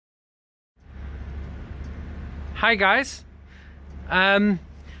Hi guys.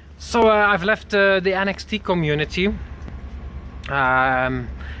 I've left the NXT community.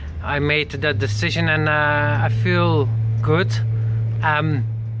 I made that decision and I feel good.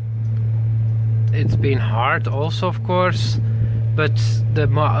 It's been hard also, of course, but the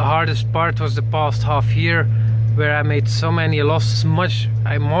hardest part was the past half year, where I made so many losses,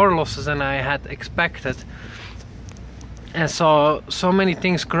 more losses than I had expected, and saw so many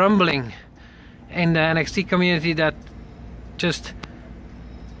things crumbling in the NXT community that just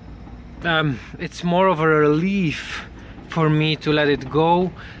it's more of a relief for me to let it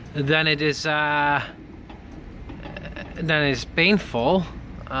go than it is painful.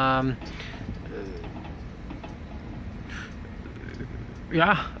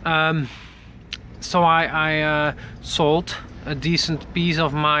 So I sold a decent piece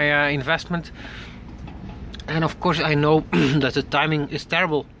of my investment, and of course I know that the timing is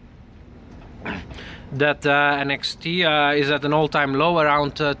terrible, that NXT is at an all-time low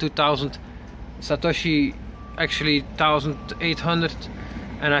around 2000 Satoshi, actually 1800,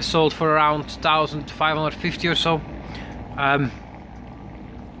 and I sold for around 1550 or so.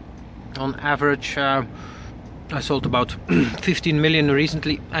 On average I sold about 15 million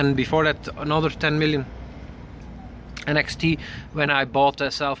recently, and before that another 10 million NXT when I bought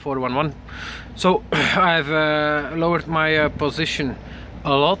SL 411. So I've lowered my position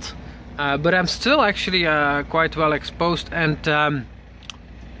a lot, but I'm still actually quite well exposed, and I'm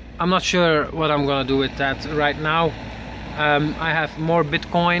not sure what I'm gonna do with that right now. I have more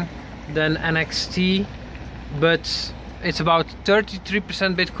Bitcoin than NXT, but it's about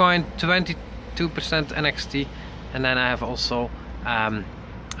 33% Bitcoin, 22% NXT, and then I have also 10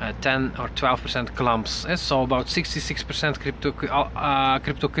 or 12% clumps, so about 66%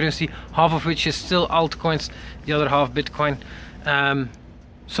 cryptocurrency, half of which is still altcoins, the other half Bitcoin.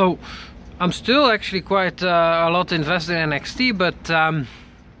 So I'm still actually quite a lot invested in NXT,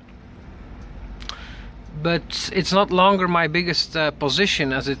 but it's not longer my biggest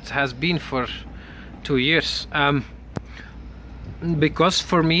position as it has been for 2 years. Because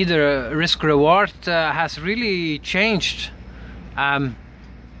for me the risk reward has really changed. I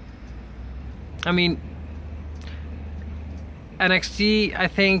mean, NXT I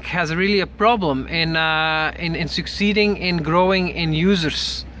think has really a problem in succeeding in growing in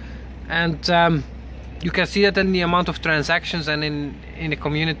users, and you can see that in the amount of transactions and in the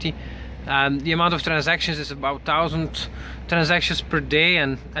community. The amount of transactions is about 1000 transactions per day,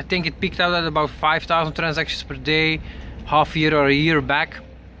 and I think it peaked out at about 5000 transactions per day half year or a year back,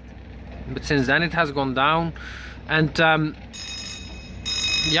 but since then it has gone down. And I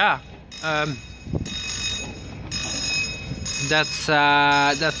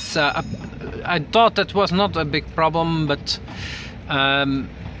thought that was not a big problem, but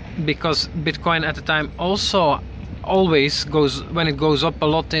because Bitcoin at the time also always goes, when it goes up a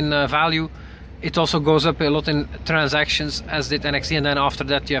lot in value, it also goes up a lot in transactions, as did NXT, and then after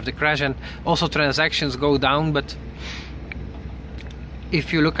that you have the crash and also transactions go down. But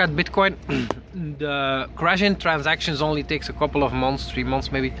if you look at Bitcoin, the crash in transactions only takes a couple of months, 3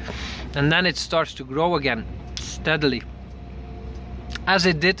 months maybe, and then it starts to grow again steadily, as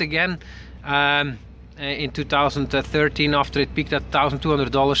it did again in 2013 after it peaked at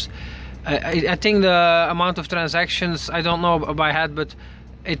 $1,200. I think the amount of transactions, I don't know by head, but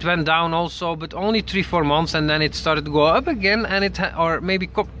it went down also, but only 3-4 months, and then it started to go up again, and or maybe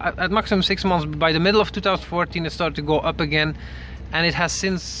at maximum 6 months. By the middle of 2014 it started to go up again, and it has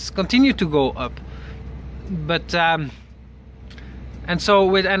since continued to go up. But and so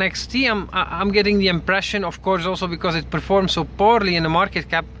with NXT I'm getting the impression, of course also because it performed so poorly in the market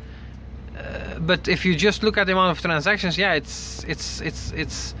cap, but if you just look at the amount of transactions, yeah, it's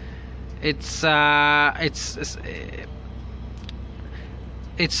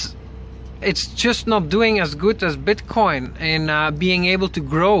just not doing as good as Bitcoin in being able to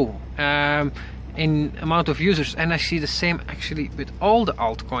grow in amount of users. And I see the same actually with all the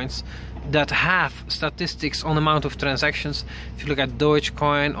altcoins that have statistics on amount of transactions. If you look at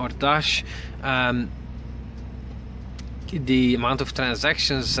Dogecoin or Dash, the amount of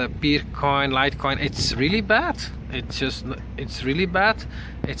transactions, Peercoin, Litecoin, it's really bad. It's really bad.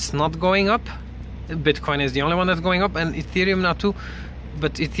 It's not going up. Bitcoin is the only one that's going up, and Ethereum now too,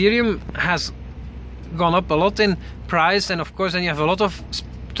 but Ethereum has gone up a lot in price, and of course then you have a lot of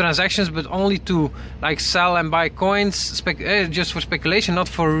transactions, but only to like sell and buy coins, just for speculation, not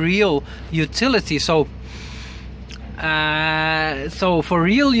for real utility. So for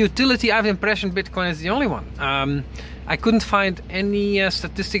real utility, I have the impression Bitcoin is the only one. I couldn't find any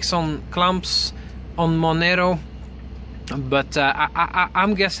statistics on clumps, on Monero, but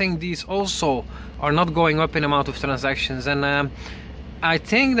I'm guessing these also are not going up in amount of transactions, and I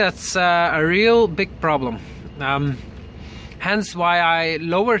think that's a real big problem. Hence why I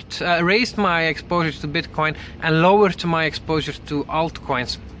raised my exposure to Bitcoin and lowered my exposure to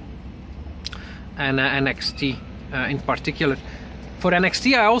altcoins and NXT in particular. For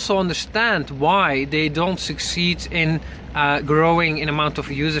NXT, I also understand why they don't succeed in growing in amount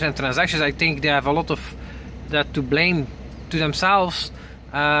of users and transactions. I think they have a lot of that to blame to themselves.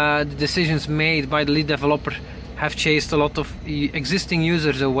 The decisions made by the lead developer have chased a lot of existing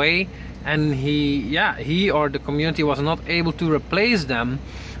users away, and he or the community was not able to replace them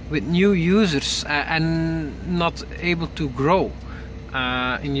with new users and not able to grow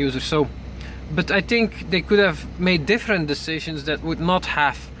in users. So, but I think they could have made different decisions that would not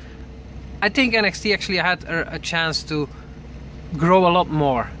have. I think NXT actually had a chance to grow a lot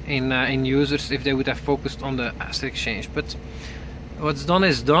more in users if they would have focused on the asset exchange. But what's done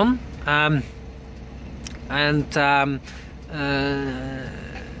is done,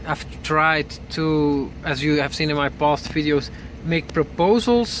 I've tried to, as you have seen in my past videos, make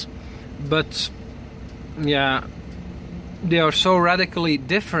proposals, but yeah, they are so radically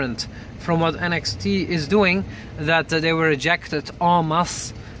different from what NXT is doing that they were rejected en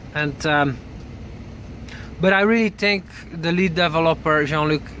masse. And but I really think the lead developer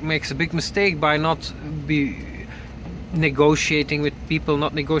Jean-Luc makes a big mistake by not negotiating with people,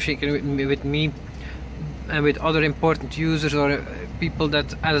 not negotiating with me and with other important users or people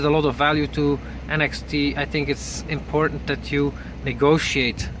that added a lot of value to NXT. I think it's important that you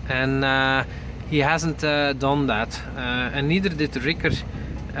negotiate, and he hasn't done that, and neither did Ricker,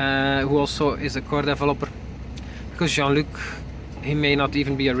 who also is a core developer, because Jean-Luc, he may not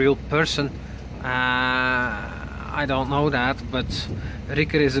even be a real person. I don't know that, but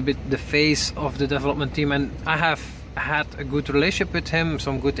Ricker is a bit the face of the development team, and I have had a good relationship with him,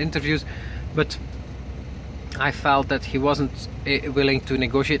 some good interviews, but I felt that he wasn't willing to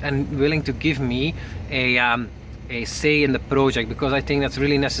negotiate and willing to give me a say in the project, because I think that's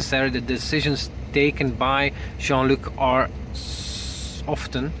really necessary. The decisions taken by Jean-Luc are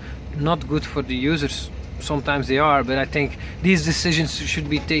often not good for the users. Sometimes they are, but I think these decisions should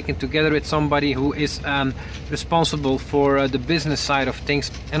be taken together with somebody who is responsible for the business side of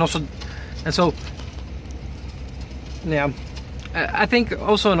things, and so yeah. I think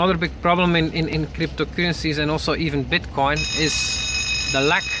also another big problem in cryptocurrencies and also even Bitcoin is the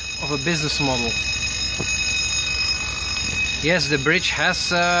lack of a business model. Yes, the bridge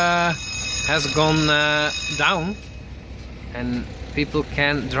has gone down, and people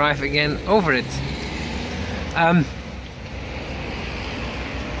can drive again over it. I'm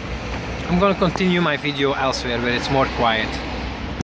gonna continue my video elsewhere where it's more quiet.